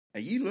Are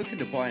you looking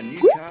to buy a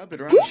new car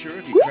but are unsure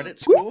of your credit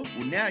score?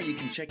 Well, now you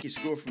can check your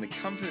score from the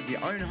comfort of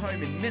your own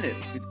home in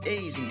minutes with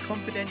ease and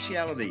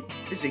confidentiality.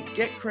 Visit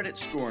Get Credit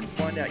Score and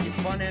find out your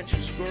financial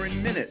score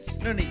in minutes.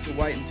 No need to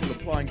wait until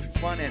applying for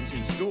finance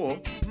in store.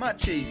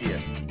 Much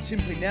easier.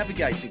 Simply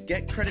navigate to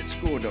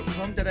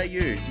getcreditscore.com.au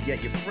to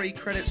get your free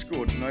credit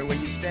score to know where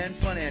you stand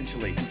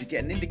financially and to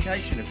get an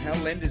indication of how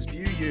lenders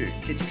view you.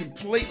 It's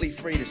completely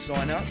free to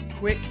sign up,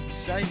 quick,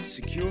 safe,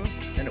 secure,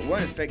 and it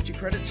won't affect your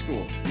credit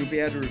score. You'll be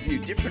able to review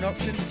different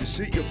options to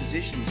suit your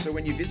position, so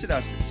when you visit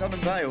us at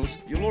Southern Vales,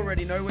 you'll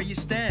already know where you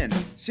stand.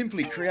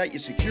 Simply create your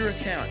secure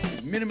account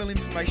with minimal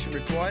information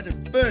required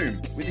and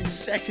boom, within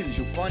seconds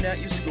you'll find out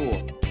your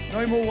score.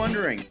 No more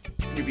wondering,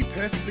 and you'll be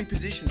perfectly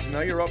positioned to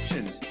know your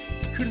options.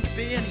 It couldn't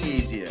be any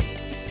easier.